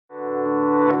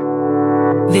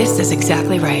This is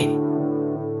exactly right.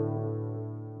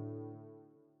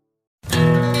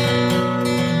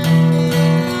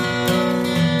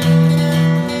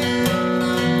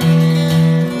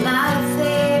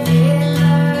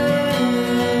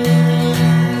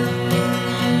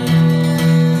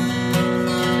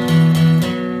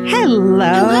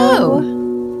 Hello.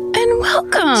 And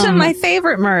welcome to my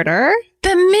favorite murder. The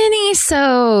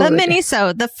Minisode. The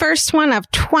Minisode. The first one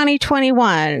of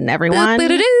 2021, everyone.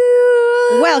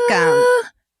 Welcome.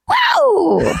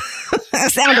 Wow.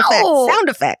 Sound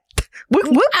effect. Whoop,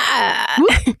 whoop.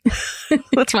 Whoop.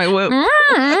 That's my whoop.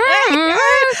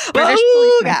 British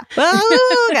Ooga.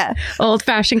 Ooga.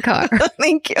 Old-fashioned car.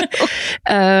 Thank you.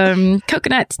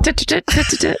 Coconuts.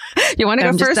 You want to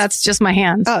go first? That's just my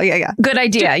hands. Oh, yeah. Good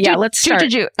idea. Let's start.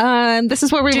 This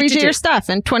is where we read you your stuff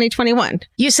in 2021.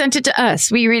 You sent it to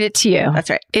us. We read it to you. That's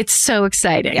right. It's so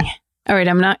exciting. Yeah. All right.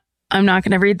 I'm not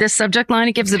going to read this subject line.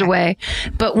 It gives it away.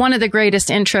 But one of the greatest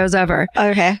intros ever.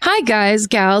 Okay. Hi, guys,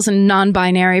 gals, and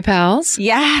non-binary pals.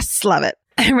 Yes. Love it.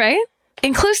 Right?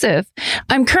 Inclusive.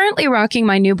 I'm currently rocking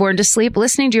my newborn to sleep,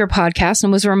 listening to your podcast,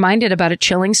 and was reminded about a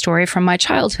chilling story from my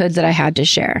childhood that I had to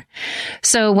share.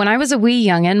 So when I was a wee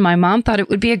youngin', my mom thought it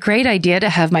would be a great idea to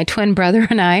have my twin brother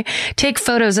and I take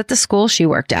photos at the school she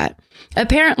worked at.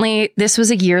 Apparently, this was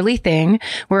a yearly thing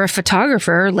where a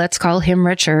photographer, let's call him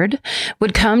Richard,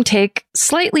 would come take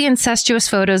slightly incestuous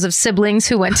photos of siblings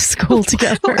who went to school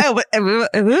together.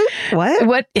 What?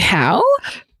 What? How?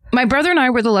 My brother and I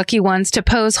were the lucky ones to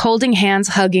pose holding hands,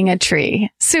 hugging a tree.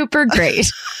 Super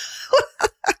great.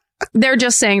 They're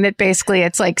just saying that basically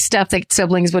it's like stuff that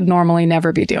siblings would normally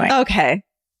never be doing. Okay.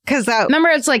 Because remember,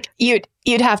 it's like you'd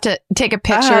have to take a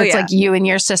picture. It's like you and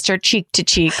your sister cheek to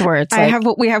cheek, where it's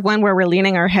we have one where we're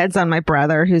leaning our heads on my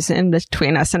brother who's in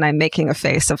between us, and I'm making a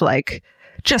face of like,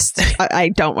 just I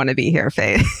don't want to be here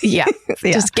face. Yeah.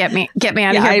 Just get me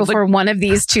out of here before one of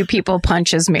these two people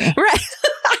punches me. Right.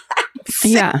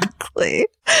 Exactly.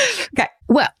 Okay.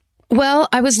 Well,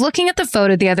 I was looking at the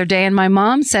photo the other day and my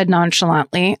mom said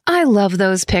nonchalantly, "I love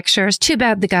those pictures. Too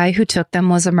bad the guy who took them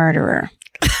was a murderer."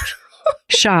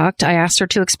 Shocked, I asked her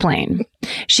to explain.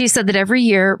 She said that every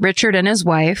year, Richard and his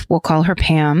wife, we'll call her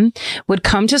Pam, would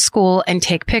come to school and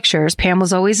take pictures. Pam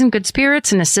was always in good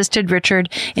spirits and assisted Richard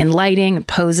in lighting,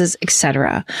 poses,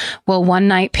 etc. Well, one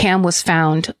night, Pam was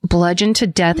found bludgeoned to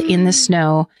death in the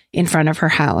snow in front of her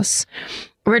house.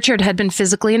 Richard had been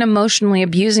physically and emotionally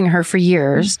abusing her for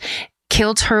years,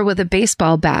 killed her with a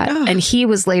baseball bat, and he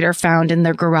was later found in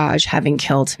their garage having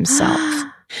killed himself.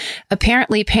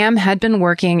 Apparently, Pam had been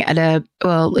working at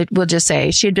we'll just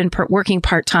say she had been working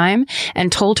part-time and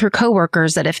told her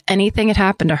coworkers that if anything had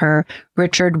happened to her,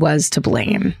 Richard was to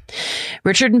blame.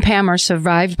 Richard and Pam are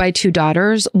survived by two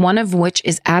daughters, one of which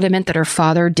is adamant that her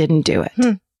father didn't do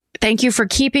it. Thank you for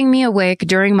keeping me awake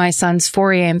during my son's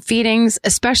 4 a.m. feedings,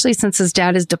 especially since his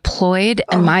dad is deployed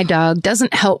and my dog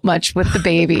doesn't help much with the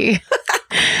baby.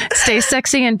 Stay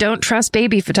sexy and don't trust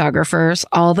baby photographers.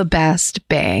 All the best,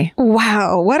 Bae.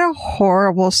 Wow. What a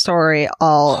horrible story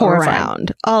all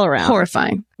around.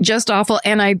 Horrifying. Just awful.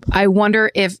 And I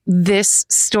wonder if this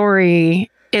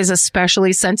story is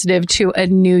especially sensitive to a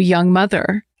new young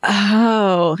mother.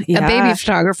 Oh, yeah. A baby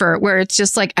photographer, where it's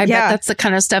just like, I bet that's the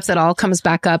kind of stuff that all comes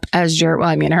back up as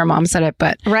her mom said it,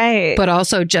 but right. But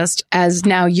also just as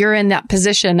now you're in that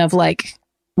position of like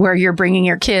where you're bringing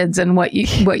your kids and what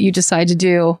you decide to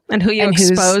do and who you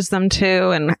expose them to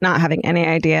and not having any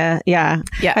idea. Yeah.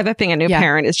 I bet being a new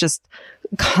parent is just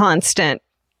constant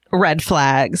red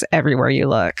flags everywhere you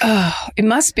look. Oh, it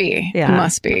must be. Yeah. It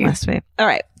must be. All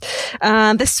right.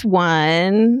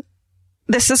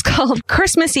 This is called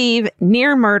Christmas Eve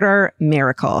Near Murder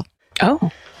Miracle.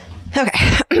 Oh.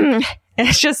 Okay.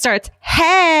 It just starts,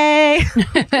 hey.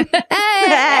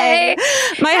 Hey.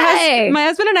 My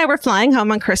husband and I were flying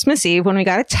home on Christmas Eve when we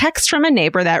got a text from a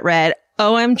neighbor that read,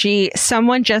 OMG,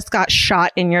 someone just got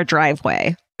shot in your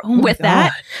driveway. With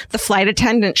that, the flight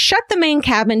attendant shut the main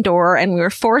cabin door and we were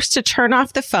forced to turn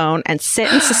off the phone and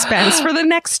sit in suspense for the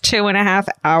next 2.5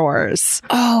 hours.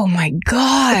 Oh my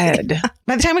God.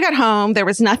 By the time we got home, there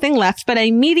was nothing left but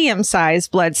a medium-sized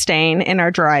blood stain in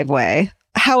our driveway.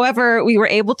 However, we were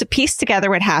able to piece together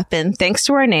what happened thanks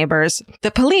to our neighbors, the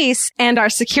police, and our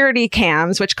security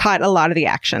cams, which caught a lot of the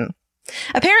action.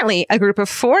 Apparently, a group of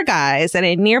 4 guys at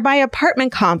a nearby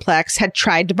apartment complex had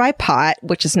tried to buy pot,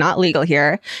 which is not legal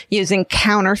here, using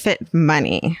counterfeit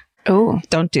money. Oh,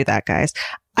 don't do that, guys.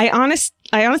 I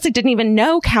honestly didn't even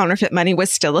know counterfeit money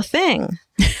was still a thing.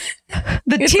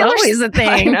 It's always a thing.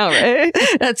 I know, right?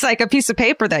 It's like a piece of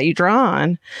paper that you draw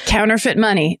on. Counterfeit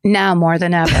money, now more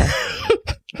than ever.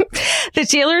 The The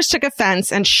dealers took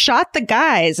offense and shot the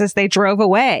guys as they drove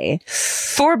away.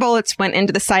 4 bullets went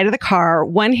into the side of the car,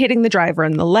 1 hitting the driver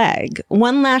in the leg.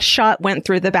 1 last shot went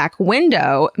through the back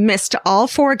window, missed all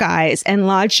 4 guys, and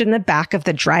lodged in the back of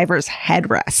the driver's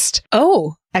headrest.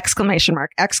 Oh. Exclamation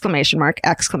mark, exclamation mark,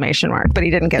 exclamation mark. But he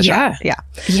didn't get shot.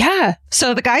 Yeah.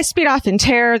 So the guys speed off in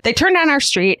terror. They turn down our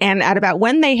street, and at about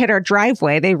when they hit our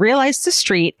driveway, they realize the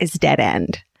street is dead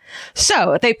end.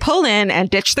 So they pull in and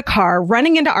ditch the car,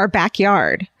 running into our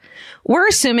backyard. We're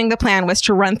assuming the plan was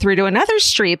to run through to another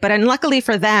street, but unluckily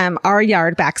for them, our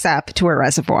yard backs up to a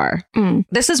reservoir.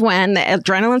 This is when the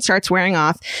adrenaline starts wearing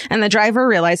off and the driver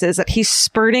realizes that he's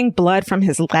spurting blood from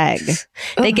his leg.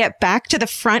 They get back to the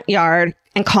front yard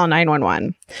and call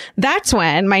 911. That's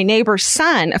when my neighbor's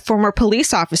son, a former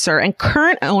police officer and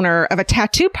current owner of a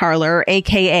tattoo parlor,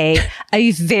 aka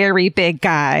a very big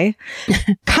guy,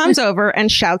 comes over and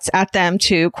shouts at them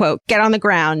to, quote, get on the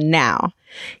ground now.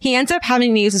 He ends up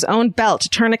having to use his own belt to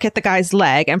tourniquet the guy's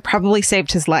leg and probably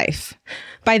saved his life.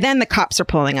 By then, the cops are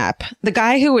pulling up. The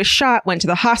guy who was shot went to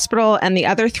the hospital, and the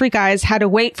other 3 guys had to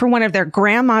wait for one of their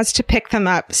grandmas to pick them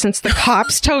up since the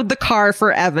cops towed the car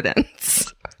for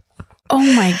evidence.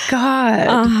 Oh my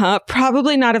God.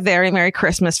 Probably not a very Merry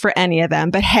Christmas for any of them,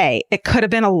 but hey, it could have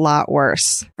been a lot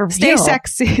worse. Stay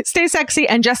sexy,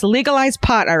 and just legalize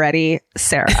pot already,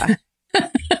 Sarah.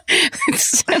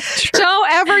 It's so true.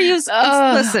 Don't ever use,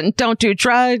 listen, don't do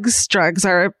drugs. Drugs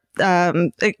are,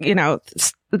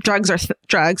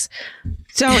 drugs.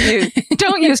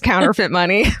 Don't use counterfeit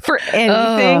money for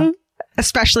anything.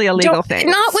 Especially illegal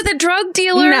things. Not with a drug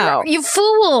dealer. No. You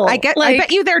fool. I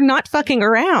bet you they're not fucking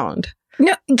around.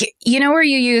 No, you know where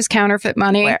you use counterfeit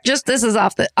money? Where? Just this is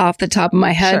off the top of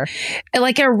my head. Sure.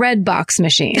 Like a red box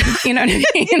machine. You know what I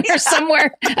mean? Or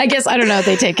somewhere. I guess I don't know if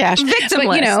they take cash.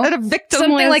 Victimless. But, at a victimless.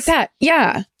 Something like that.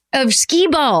 Yeah. A skee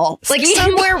ball. Like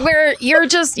somewhere where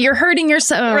you're hurting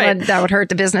yourself. Right. That would hurt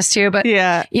the business too. But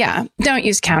yeah. Don't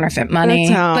use counterfeit money.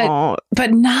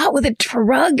 But not with a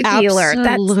drug dealer.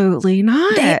 Absolutely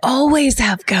not. They always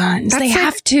have guns. They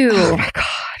have to. Oh my God.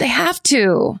 They have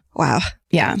to. Wow.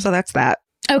 Yeah. So that's that.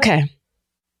 Okay.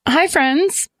 Hi,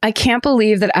 friends. I can't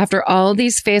believe that after all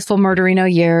these faithful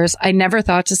Murderino years, I never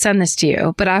thought to send this to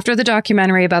you. But after the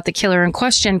documentary about the killer in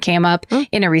question came up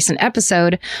in a recent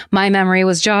episode, my memory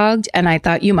was jogged and I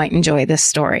thought you might enjoy this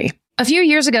story. A few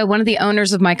years ago, one of the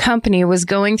owners of my company was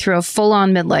going through a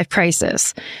full-on midlife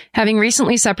crisis. Having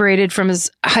recently separated from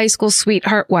his high school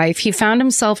sweetheart wife, he found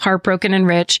himself heartbroken and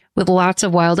rich with lots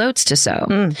of wild oats to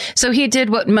sow. So he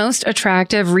did what most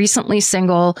attractive, recently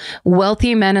single,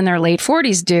 wealthy men in their late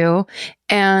 40s do,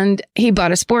 and he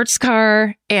bought a sports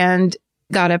car and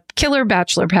got a killer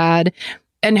bachelor pad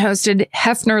and hosted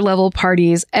Hefner-level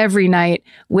parties every night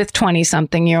with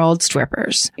 20-something-year-old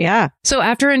strippers. Yeah. So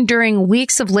after enduring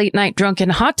weeks of late-night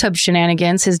drunken hot tub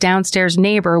shenanigans, his downstairs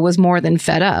neighbor was more than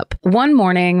fed up. One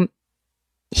morning,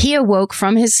 he awoke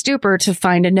from his stupor to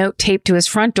find a note taped to his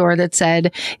front door that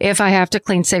said, if I have to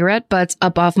clean cigarette butts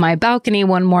up off my balcony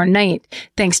one more night,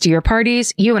 thanks to your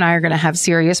parties, you and I are going to have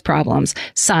serious problems.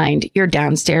 Signed, your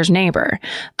downstairs neighbor.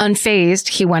 Unfazed,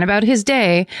 he went about his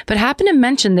day, but happened to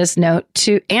mention this note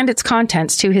and its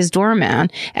contents to his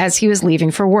doorman as he was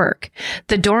leaving for work.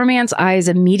 The doorman's eyes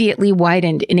immediately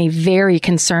widened in a very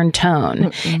concerned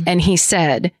tone, and he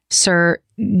said, Sir,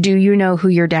 do you know who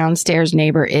your downstairs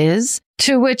neighbor is?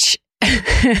 To which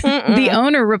the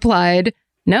owner replied,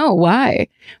 no, why?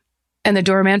 And the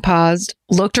doorman paused,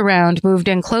 looked around, moved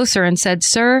in closer and said,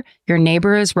 Sir, your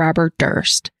neighbor is Robert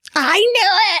Durst. I knew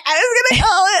it. I was going to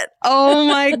call it. Oh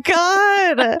my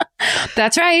God.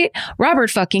 That's right. Robert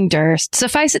fucking Durst.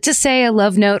 Suffice it to say, a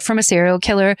love note from a serial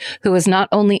killer who not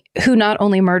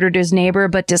only murdered his neighbor,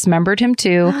 but dismembered him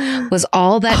too, was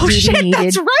all that DB needed.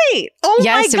 That's right. Oh my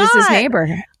God. Yes, it was his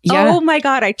neighbor. Yeah. Oh my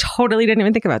God. I totally didn't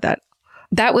even think about that.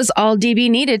 That was all DB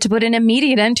needed to put an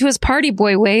immediate end to his party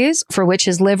boy ways, for which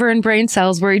his liver and brain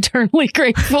cells were eternally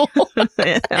grateful.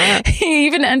 He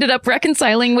even ended up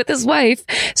reconciling with his wife.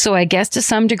 So I guess to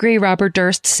some degree, Robert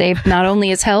Durst saved not only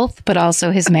his health, but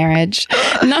also his marriage.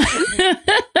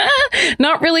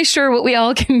 Not really sure what we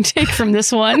all can take from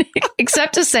this one,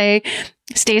 except to say,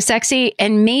 stay sexy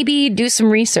and maybe do some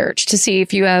research to see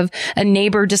if you have a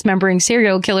neighbor dismembering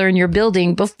serial killer in your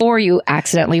building before you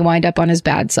accidentally wind up on his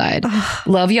bad side.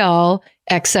 Love y'all.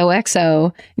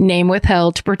 XOXO. Name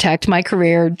withheld to protect my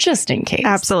career just in case.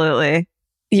 Absolutely.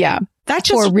 Yeah. That's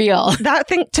just for real. That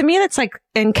thing to me, that's like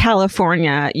in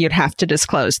California, you'd have to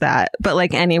disclose that. But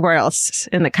like anywhere else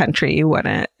in the country, you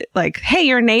wouldn't. Like, hey,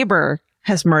 your neighbor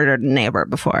has murdered a neighbor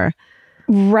before.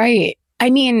 Right. I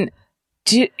mean,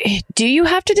 do you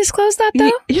have to disclose that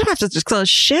though? You don't have to disclose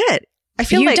shit. I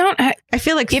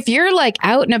feel like if you're like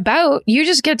out and about, you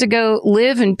just get to go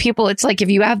live and people, it's like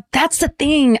that's the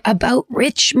thing about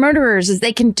rich murderers is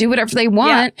they can do whatever they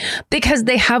want because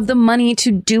they have the money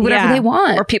to do whatever they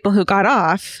want. Or people who got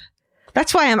off.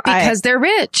 That's why because they're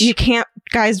rich. You can't,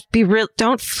 guys, be real.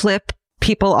 Don't flip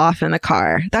people off in the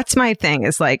car. That's my thing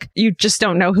is like, you just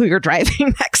don't know who you're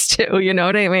driving next to. You know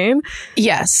what I mean?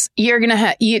 Yes. You're going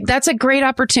to that's a great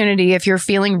opportunity if you're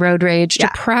feeling road rage to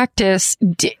practice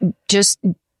just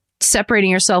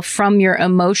separating yourself from your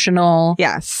emotional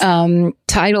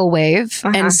tidal wave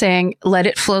and saying, let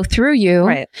it flow through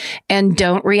you and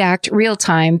don't react real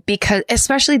time, because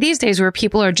especially these days where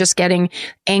people are just getting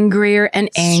angrier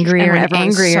and angrier and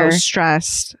angrier. So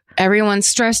stressed. Everyone's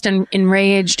stressed and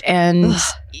enraged and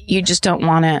you just don't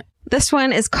want it. This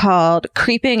one is called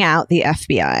Creeping Out the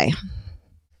FBI.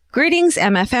 Greetings,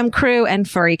 MFM crew and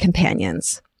furry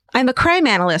companions. I'm a crime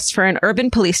analyst for an urban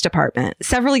police department.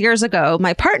 Several years ago,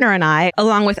 my partner and I,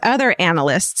 along with other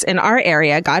analysts in our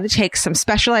area, got to take some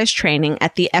specialized training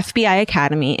at the FBI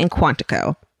Academy in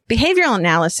Quantico. Behavioral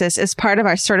analysis is part of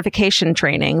our certification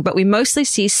training, but we mostly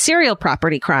see serial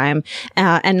property crime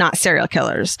and not serial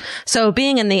killers. So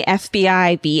being in the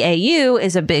FBI BAU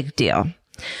is a big deal.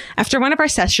 After one of our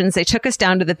sessions, they took us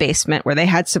down to the basement where they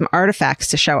had some artifacts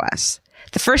to show us.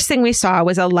 The first thing we saw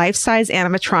was a life-size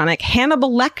animatronic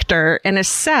Hannibal Lecter in a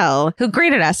cell who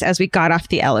greeted us as we got off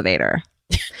the elevator.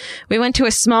 We went to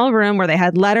a small room where they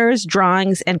had letters,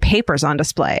 drawings, and papers on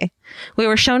display. We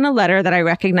were shown a letter that I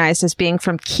recognized as being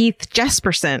from Keith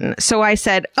Jesperson. So I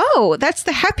said, "Oh, that's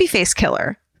the Happy Face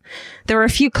Killer." There were a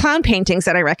few clown paintings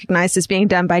that I recognized as being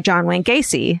done by John Wayne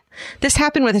Gacy. This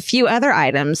happened with a few other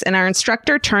items, and our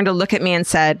instructor turned to look at me and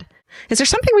said, "Is there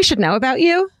something we should know about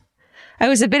you?" I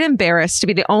was a bit embarrassed to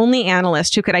be the only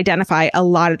analyst who could identify a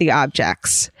lot of the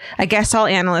objects. I guess all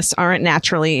analysts aren't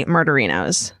naturally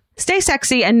murderinos. Stay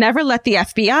sexy and never let the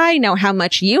FBI know how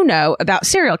much you know about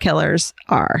serial killers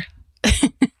are.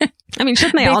 I mean,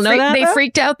 shouldn't they all know that? They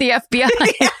freaked out the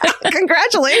FBI.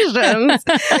 Congratulations.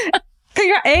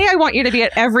 I want you to be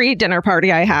at every dinner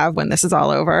party I have when this is all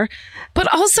over.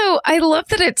 But also, I love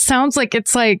that it sounds like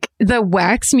it's like the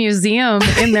wax museum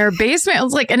in their basement.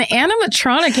 It's like an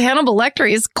animatronic Hannibal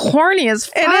Lecter is corny as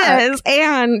fuck. It is.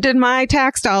 And did my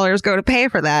tax dollars go to pay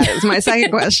for that? Is my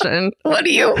second question.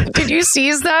 Did you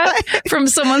seize that from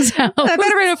someone's house? That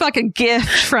better been a fucking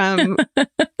gift from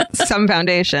some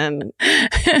foundation.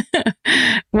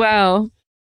 Wow.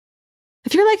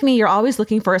 If you're like me, you're always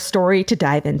looking for a story to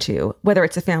dive into. Whether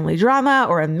it's a family drama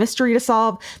or a mystery to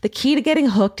solve, the key to getting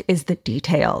hooked is the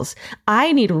details.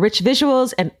 I need rich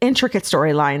visuals and intricate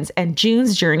storylines, and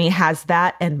June's Journey has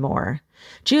that and more.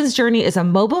 June's Journey is a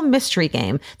mobile mystery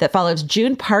game that follows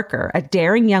June Parker, a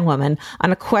daring young woman,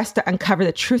 on a quest to uncover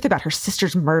the truth about her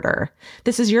sister's murder.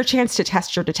 This is your chance to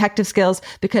test your detective skills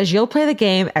because you'll play the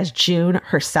game as June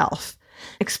herself.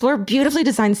 Explore beautifully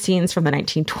designed scenes from the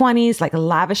 1920s, like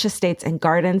lavish estates and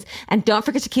gardens, and don't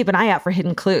forget to keep an eye out for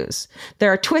hidden clues.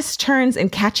 There are twists, turns,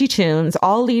 and catchy tunes,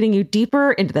 all leading you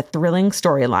deeper into the thrilling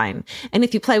storyline. And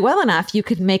if you play well enough, you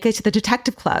could make it to the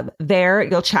Detective Club. There,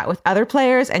 you'll chat with other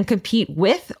players and compete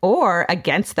with or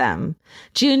against them.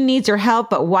 June needs your help,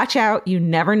 but watch out, you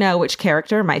never know which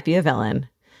character might be a villain.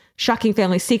 Shocking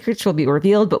family secrets will be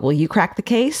revealed, but will you crack the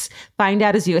case? Find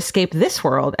out as you escape this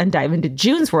world and dive into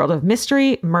June's world of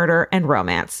mystery, murder, and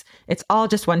romance. It's all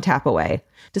just one tap away.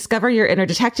 Discover your inner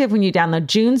detective when you download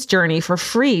June's Journey for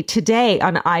free today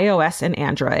on iOS and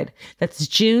Android. That's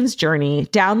June's Journey.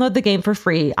 Download the game for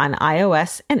free on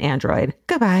iOS and Android.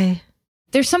 Goodbye.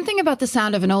 There's something about the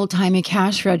sound of an old-timey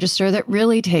cash register that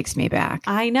really takes me back.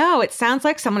 I know. It sounds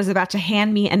like someone is about to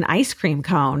hand me an ice cream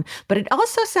cone, but it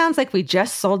also sounds like we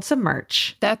just sold some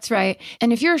merch. That's right.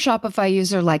 And if you're a Shopify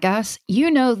user like us, you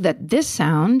know that this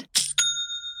sound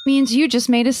means you just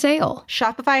made a sale.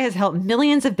 Shopify has helped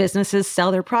millions of businesses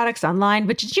sell their products online,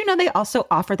 but did you know they also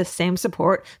offer the same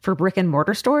support for brick and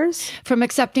mortar stores? From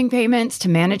accepting payments to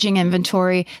managing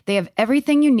inventory, they have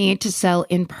everything you need to sell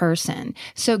in person.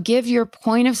 So give your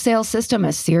point of sale system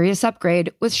a serious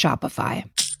upgrade with Shopify.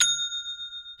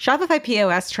 Shopify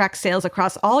POS tracks sales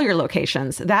across all your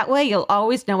locations. That way, you'll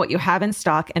always know what you have in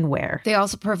stock and where. They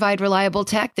also provide reliable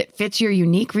tech that fits your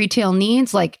unique retail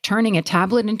needs, like turning a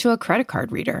tablet into a credit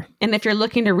card reader. And if you're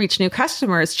looking to reach new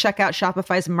customers, check out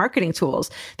Shopify's marketing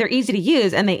tools. They're easy to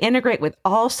use, and they integrate with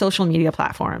all social media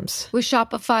platforms. With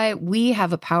Shopify, we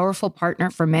have a powerful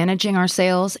partner for managing our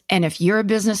sales. And if you're a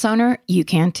business owner, you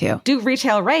can too. Do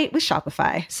retail right with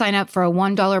Shopify. Sign up for a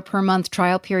 $1 per month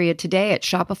trial period today at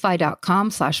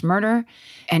shopify.com/murder.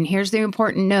 And here's the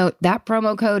important note. That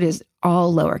promo code is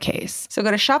all lowercase. So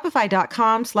go to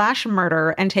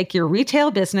shopify.com/murder and take your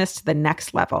retail business to the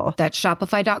next level. That's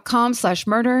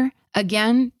shopify.com/murder.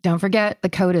 Again, don't forget the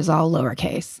code is all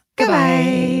lowercase.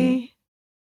 Goodbye.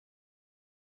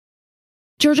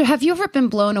 Georgia, have you ever been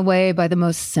blown away by the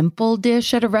most simple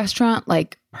dish at a restaurant,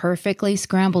 like perfectly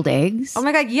scrambled eggs? Oh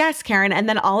my God, yes, Karen. And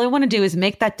then all I want to do is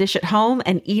make that dish at home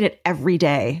and eat it every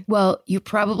day. Well, you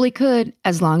probably could,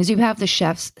 as long as you have the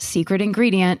chef's secret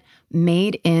ingredient,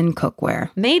 Made in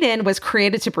Cookware. Made in was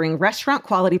created to bring restaurant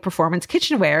quality performance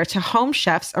kitchenware to home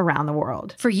chefs around the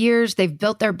world. For years, they've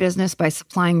built their business by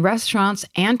supplying restaurants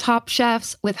and top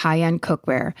chefs with high-end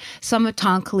cookware. Some of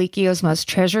Tom Colicchio's most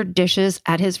treasured dishes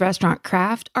at his restaurant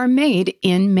Craft are made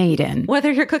in Made in. Whether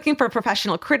you're cooking for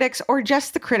professional critics or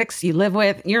just the critics you live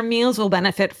with, your meals will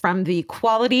benefit from the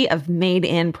quality of Made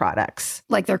in products.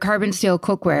 Like their carbon steel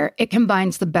cookware, it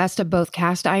combines the best of both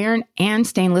cast iron and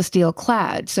stainless steel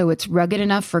clad, so it's rugged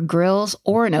enough for grills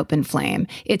or an open flame.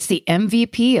 It's the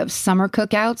MVP of summer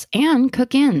cookouts and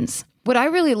cook-ins. What I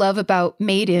really love about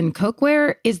Made in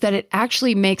Cookware is that it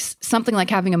actually makes something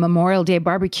like having a Memorial Day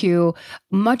barbecue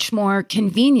much more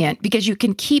convenient because you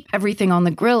can keep everything on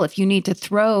the grill. If you need to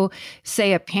throw,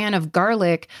 say, a pan of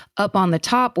garlic up on the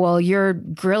top while you're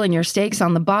grilling your steaks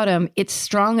on the bottom, it's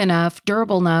strong enough,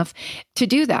 durable enough to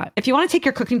do that. If you want to take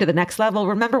your cooking to the next level,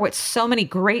 remember what so many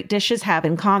great dishes have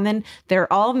in common.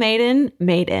 They're all made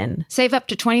in. Save up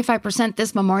to 25%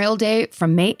 this Memorial Day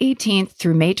from May 18th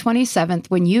through May 27th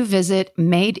when you visit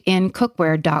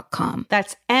madeincookware.com.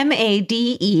 That's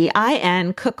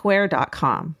MADEIN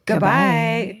cookware.com.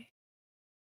 Goodbye.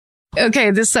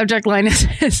 Okay, this subject line is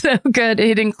so good.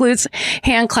 It includes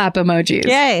hand clap emojis.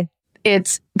 Yay.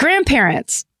 It's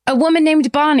grandparents, a woman named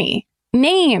Bonnie,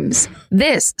 names.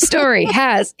 This story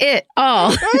has it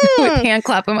all with hand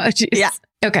clap emojis. Yeah.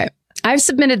 Okay. I've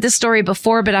submitted this story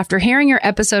before, but after hearing your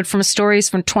episode from Stories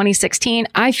from 2016,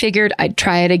 I figured I'd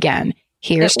try it again.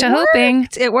 Here's to hoping.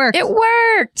 It worked. It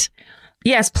worked.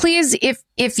 Yes, please,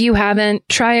 if you haven't,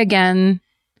 try again.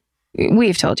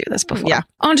 We've told you this before. Yeah.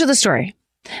 On to the story.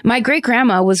 My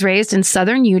great-grandma was raised in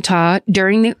southern Utah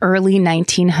during the early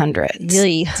 1900s.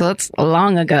 Really? So it's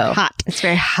long ago. Hot. It's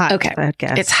very hot. Okay. I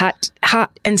guess. It's hot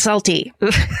and salty.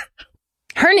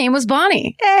 Her name was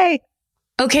Bonnie. Hey.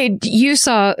 Okay, you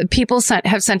saw people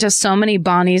have sent us so many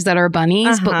Bonnies that are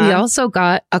bunnies, but we also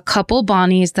got a couple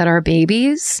Bonnies that are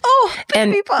babies. Oh,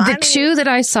 baby and Bonnie. The two that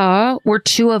I saw were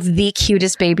two of the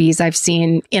cutest babies I've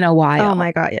seen in a while. Oh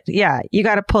my God. Yeah. You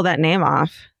got to pull that name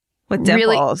off with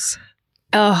dimples. Really?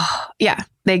 Oh, yeah.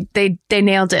 They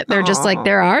nailed it. They're just like,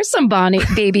 there are some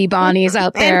baby Bonnies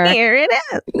out there. And here it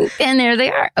is. And there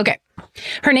they are. Okay.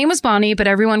 Her name was Bonnie, but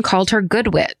everyone called her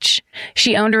Good Witch.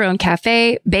 She owned her own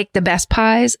cafe, baked the best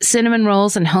pies, cinnamon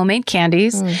rolls, and homemade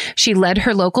candies. She led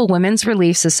her local women's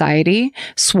relief society,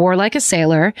 swore like a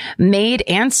sailor, made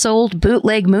and sold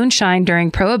bootleg moonshine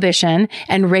during Prohibition,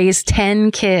 and raised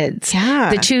 10 kids. Yeah.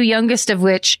 The two youngest of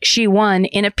which she won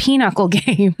in a pinochle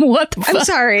game. What the fuck? I'm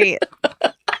sorry.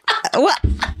 What?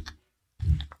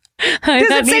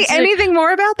 Does it say anything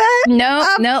more about that?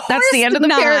 No, that's the end of the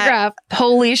paragraph.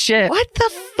 Holy shit. What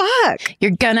the fuck?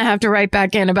 You're gonna have to write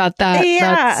back in about that.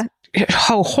 Yeah. That's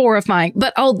horrifying.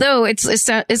 But although it's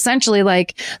essentially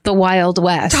like the Wild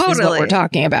West is what we're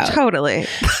talking about. Totally.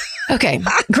 Okay.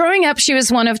 Growing up, she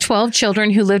was one of 12 children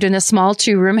who lived in a small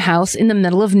 2-room house in the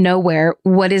middle of nowhere,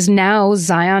 what is now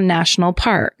Zion National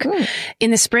Park.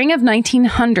 In the spring of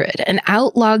 1900, an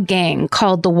outlaw gang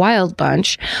called the Wild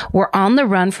Bunch were on the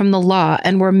run from the law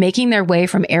and were making their way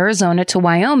from Arizona to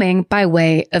Wyoming by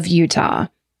way of Utah.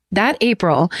 That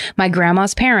April, my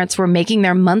grandma's parents were making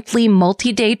their monthly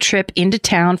multi-day trip into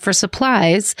town for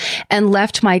supplies and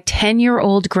left my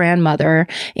 10-year-old grandmother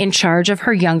in charge of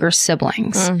her younger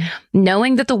siblings.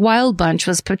 Knowing that the Wild Bunch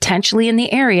was potentially in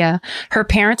the area, her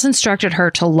parents instructed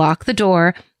her to lock the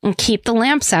door and keep the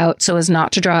lamps out so as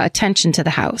not to draw attention to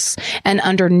the house, and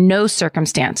under no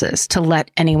circumstances to let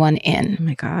anyone in. Oh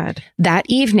my God. That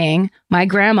evening, my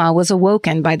grandma was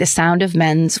awoken by the sound of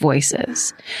men's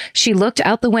voices. She looked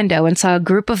out the window and saw a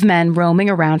group of men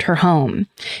roaming around her home.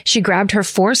 She grabbed her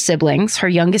 4 siblings, her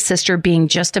youngest sister being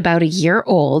just about a year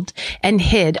old, and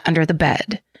hid under the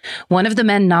bed. One of the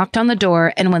men knocked on the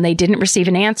door, and when they didn't receive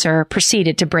an answer,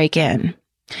 proceeded to break in.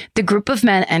 The group of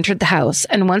men entered the house,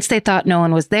 and once they thought no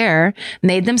one was there,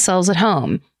 made themselves at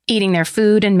home, eating their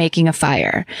food and making a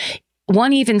fire.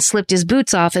 One even slipped his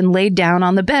boots off and laid down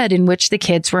on the bed under which the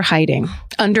kids were hiding.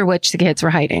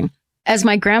 As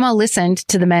my grandma listened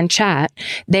to the men chat,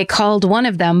 they called one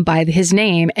of them by his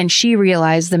name, and she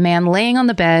realized the man laying on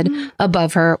the bed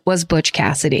above her was Butch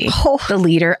Cassidy, the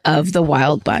leader of the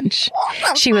Wild Bunch.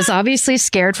 She was obviously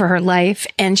scared for her life,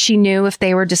 and she knew if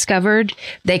they were discovered,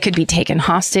 they could be taken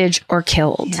hostage or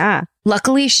killed. Yeah.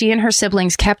 Luckily, she and her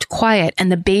siblings kept quiet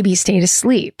and the baby stayed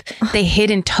asleep. They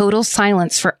hid in total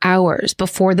silence for hours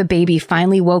before the baby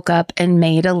finally woke up and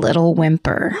made a little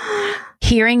whimper.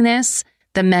 Hearing this,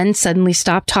 the men suddenly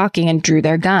stopped talking and drew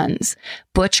their guns.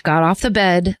 Butch got off the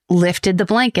bed, lifted the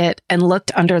blanket, and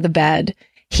looked under the bed.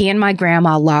 He and my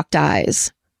grandma locked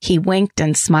eyes. He winked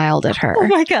and smiled at her. Oh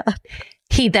my God.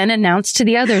 He then announced to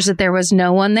the others that there was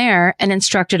no one there and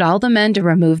instructed all the men to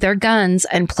remove their guns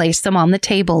and place them on the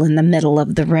table in the middle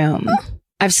of the room.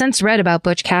 I've since read about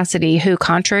Butch Cassidy, who,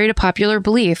 contrary to popular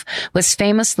belief, was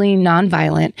famously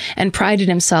nonviolent and prided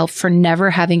himself for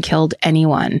never having killed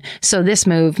anyone. So this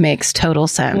move makes total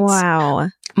sense. Wow.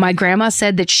 My grandma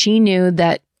said that she knew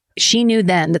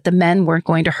then that the men weren't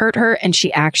going to hurt her, and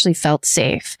she actually felt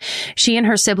safe. She and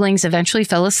her siblings eventually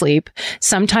fell asleep.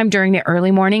 Sometime during the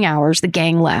early morning hours, the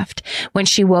gang left. When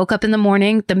she woke up in the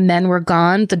morning, the men were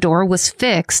gone, the door was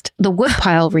fixed, the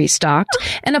woodpile restocked,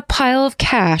 and a pile of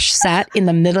cash sat in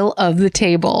the middle of the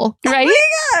table. Right?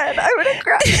 Oh my God, I would have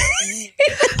cried.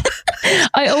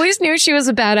 I always knew she was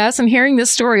a badass, and hearing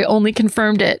this story only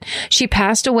confirmed it. She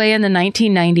passed away in the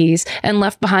 1990s and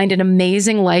left behind an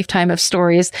amazing lifetime of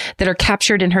stories that are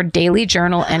captured in her daily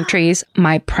journal entries,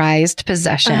 My Prized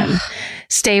Possession.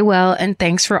 Stay well, and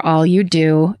thanks for all you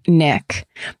do, Nick.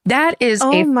 That is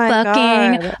a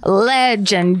fucking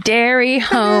legendary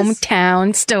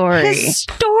hometown story.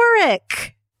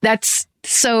 Historic. That's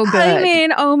so good. I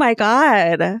mean, oh my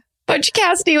God. Butch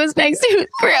Cassidy was next to his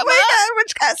grandma. Oh my God,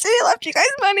 Butch Cassidy left you guys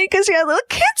money because you had little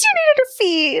kids you needed to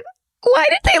feed. Why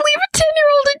did they leave a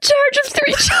 10-year-old in charge of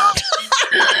 3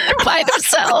 children by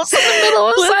themselves in the middle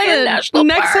of Zion National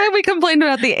Park? Next time we complained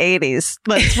about the 80s,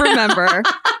 let's remember.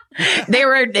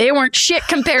 They weren't shit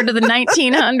compared to the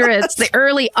 1900s. The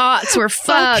early aughts were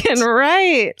fucked. Fucking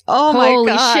right. Oh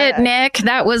Holy my God. shit, Nick.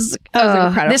 That was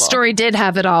incredible. This story did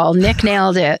have it all. Nick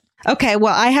nailed it. Okay,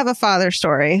 well, I have a father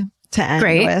story to end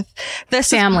with.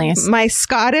 This Families. Is my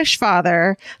Scottish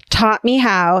father taught me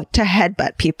how to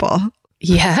headbutt people.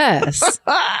 Yes.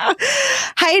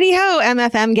 Heidi ho,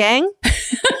 MFM gang.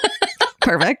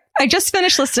 Perfect. I just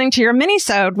finished listening to your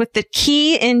minisode with the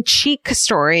key in cheek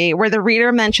story where the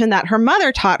reader mentioned that her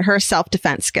mother taught her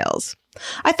self-defense skills.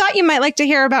 I thought you might like to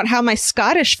hear about how my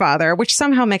Scottish father, which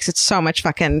somehow makes it so much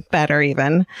fucking better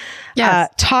even,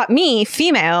 taught me,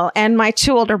 female, and my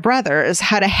 2 older brothers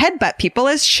how to headbutt people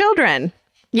as children.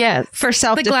 Yes. For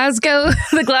the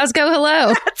Glasgow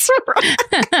hello. That's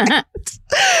right.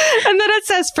 And then it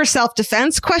says for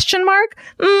self-defense, ?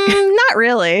 Not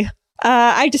really.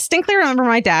 I distinctly remember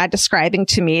my dad describing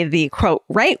to me the, quote,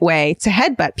 right way to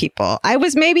headbutt people. I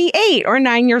was maybe 8 or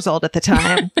 9 years old at the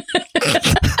time.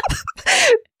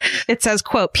 It says,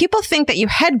 quote, people think that you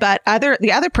headbutt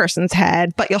the other person's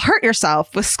head, but you'll hurt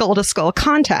yourself with skull-to-skull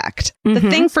contact. The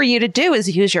thing for you to do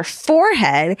is use your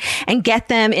forehead and get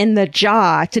them in the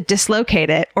jaw to dislocate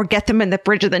it, or get them in the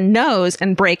bridge of the nose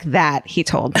and break that, he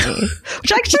told me.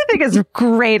 Which I actually think is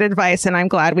great advice, and I'm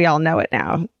glad we all know it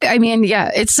now. I mean, yeah,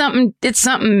 it's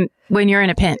something when you're in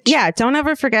a pinch. Yeah, don't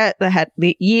ever forget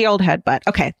the ye old headbutt.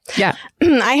 Okay. Yeah.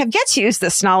 I have yet to use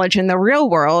this knowledge in the real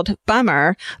world.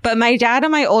 Bummer. But my dad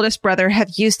and my oldest brother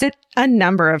have used it a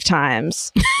number of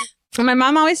times. My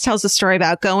mom always tells a story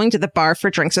about going to the bar for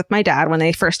drinks with my dad when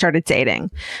they first started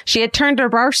dating. She had turned her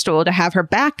bar stool to have her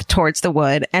back towards the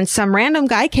wood, and some random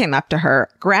guy came up to her,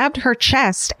 grabbed her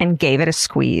chest, and gave it a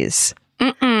squeeze.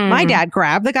 My dad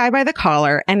grabbed the guy by the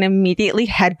collar and immediately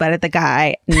headbutted the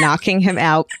guy, knocking him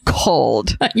out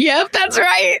cold. Yep, that's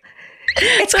right.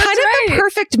 It's kind of the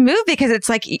perfect move because it's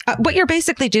like what you're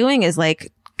basically doing is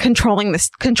like controlling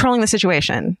the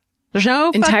situation. There's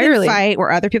no fucking fight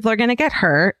where other people are going to get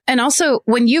hurt. And also,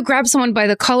 when you grab someone by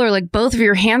the collar, like both of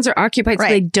your hands are occupied, so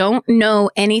they don't know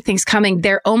anything's coming.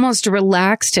 They're almost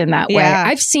relaxed in that way.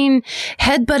 I've seen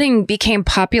headbutting became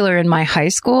popular in my high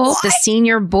school. What? The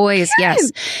senior boys,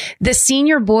 the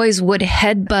senior boys would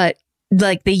headbutt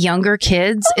like the younger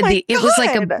kids.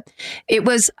 It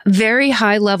was very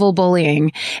high level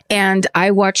bullying. And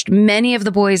I watched many of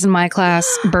the boys in my class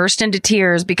burst into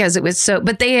tears because it was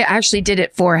but they actually did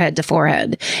it forehead to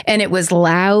forehead, and it was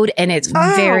loud and it's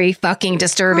very fucking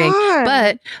disturbing. God.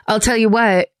 But I'll tell you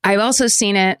what, I've also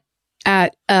seen it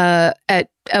at a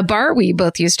bar we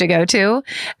both used to go to,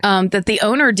 that the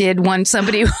owner did when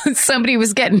somebody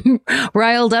was getting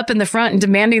riled up in the front and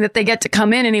demanding that they get to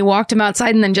come in, and he walked them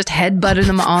outside and then just headbutted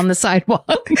them on the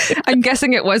sidewalk. I'm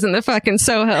guessing it wasn't the fucking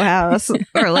Soho House,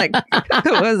 or like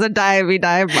it was a dive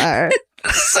bar.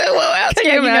 Soho House.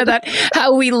 Yeah, you know that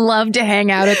how we love to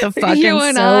hang out at the fucking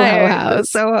Soho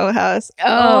House. Soho House.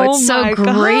 Oh, it's so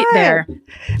great there.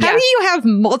 How do you have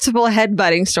multiple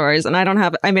headbutting stories? And I don't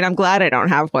have. I mean, I'm glad I don't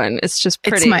have one. It's just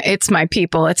pretty. It's my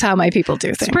people. It's how my people do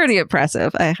things. It's pretty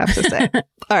impressive, I have to say.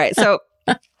 All right, so.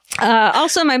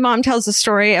 Also, my mom tells the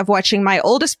story of watching my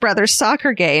oldest brother's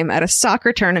soccer game at a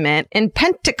soccer tournament in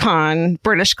Penticon,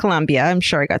 British Columbia. I'm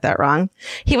sure I got that wrong.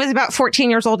 He was about 14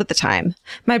 years old at the time.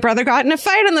 My brother got in a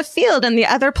fight on the field and the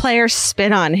other players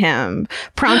spit on him,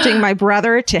 prompting my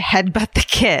brother to headbutt the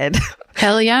kid.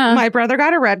 Hell yeah. My brother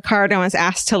got a red card and was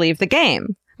asked to leave the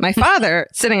game. My father,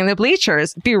 sitting in the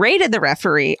bleachers, berated the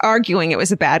referee, arguing it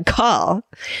was a bad call.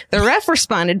 The ref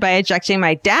responded by ejecting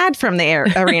my dad from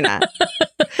the arena.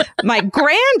 My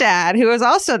granddad, who was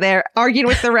also there, argued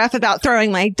with the ref about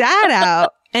throwing my dad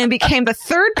out and became the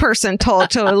third person told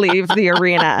to leave the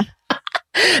arena.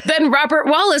 Then Robert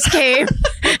Wallace came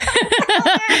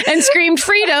and screamed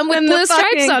freedom with the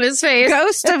stripes on his face.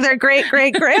 Ghost of their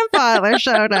great-great-grandfather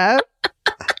showed up.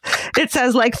 It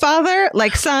says, like father,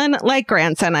 like son, like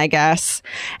grandson, I guess.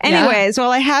 Anyways,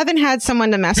 while I haven't had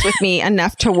someone to mess with me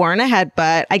enough to warrant a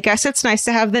headbutt, I guess it's nice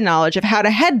to have the knowledge of how to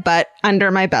headbutt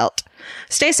under my belt.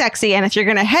 Stay sexy, and if you're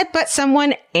going to headbutt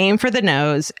someone, aim for the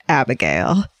nose.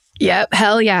 Abigail. Yep.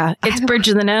 Hell yeah. It's bridge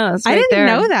of the nose. I right didn't there.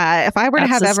 know that. If I were to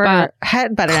have ever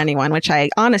headbutted anyone, which I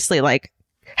honestly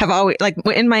have always,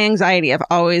 in my anxiety, I've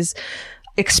always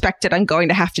expected I'm going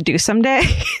to have to do someday.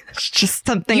 It's just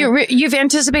something. You've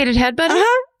anticipated headbutting?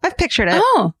 I've pictured it.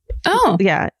 Oh.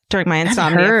 Yeah. During my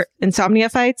insomnia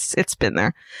fights, it's been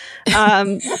there.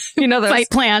 You know, those fight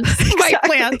plans. Fight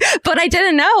plans. But I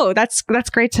didn't know. That's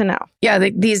great to know. Yeah.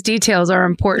 These details are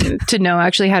important to know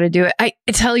actually how to do it. I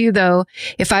tell you though,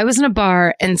 if I was in a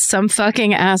bar and some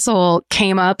fucking asshole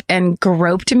came up and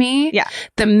groped me,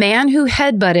 the man who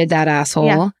headbutted that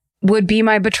asshole would be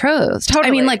my betrothed. Totally.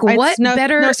 I mean, like, what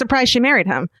better? No surprise she married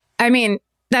him. I mean,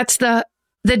 that's the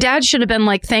dad should have been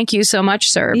like, thank you so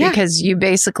much, sir, because you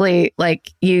basically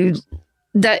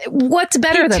what's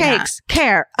better than that? Takes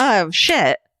care of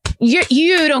shit.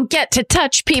 You don't get to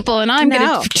touch people, and I'm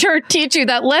going to teach you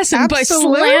that lesson by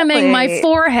slamming my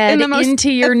forehead in the most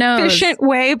into your nose. Efficient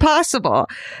way possible.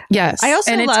 Yes. I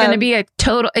also it's going to be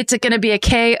it's going to be a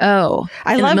KO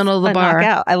in the middle of the bar.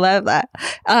 Knockout. I love that.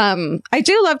 I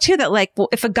do love too that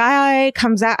if a guy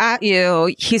comes at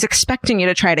you, he's expecting you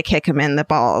to try to kick him in the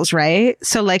balls, right?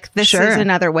 So this is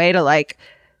another way to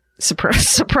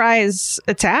surprise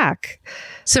attack.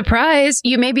 Surprise.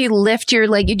 You maybe lift your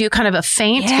leg. You do kind of a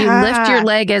feint. Yeah. You lift your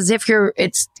leg as if you're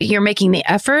making the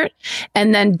effort.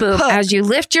 And then boom, as you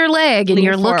lift your leg and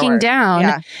you're looking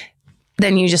down,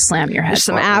 then you just slam your head. There's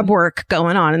some ab work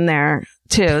going on in there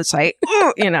too. It's like,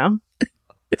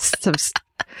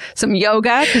 some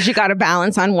yoga, because you got to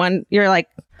balance on one. You're like,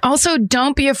 also,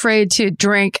 don't be afraid to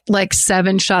drink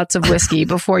 7 shots of whiskey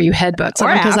before you headbutt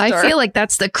someone, because I feel like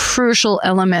that's the crucial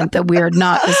element that we are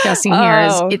not discussing here.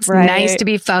 It's nice to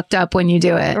be fucked up when you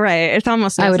do it. Right. It's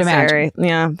almost necessary. I would imagine.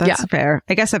 Yeah, that's fair.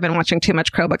 I guess I've been watching too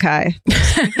much Cobra Kai.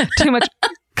 Too much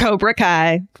Cobra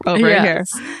Kai over here.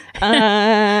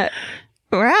 Well,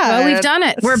 we've done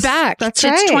it. We're back. It's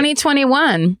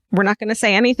 2021. We're not going to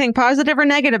say anything positive or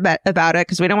negative about it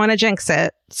because we don't want to jinx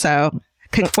it. So...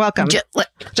 welcome.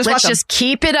 Let's just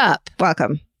keep it up.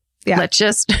 Welcome. Yeah. Let's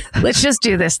just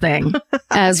do this thing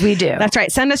as we do. That's right.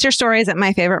 Send us your stories at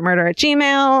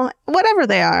myfavoritemurder@gmail. Whatever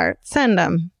they are, send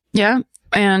them. Yeah.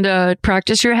 And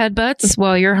practice your headbutts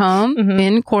while you're home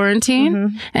in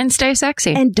quarantine and stay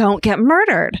sexy. And don't get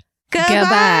murdered.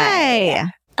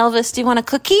 Goodbye. Elvis, do you want a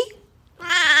cookie?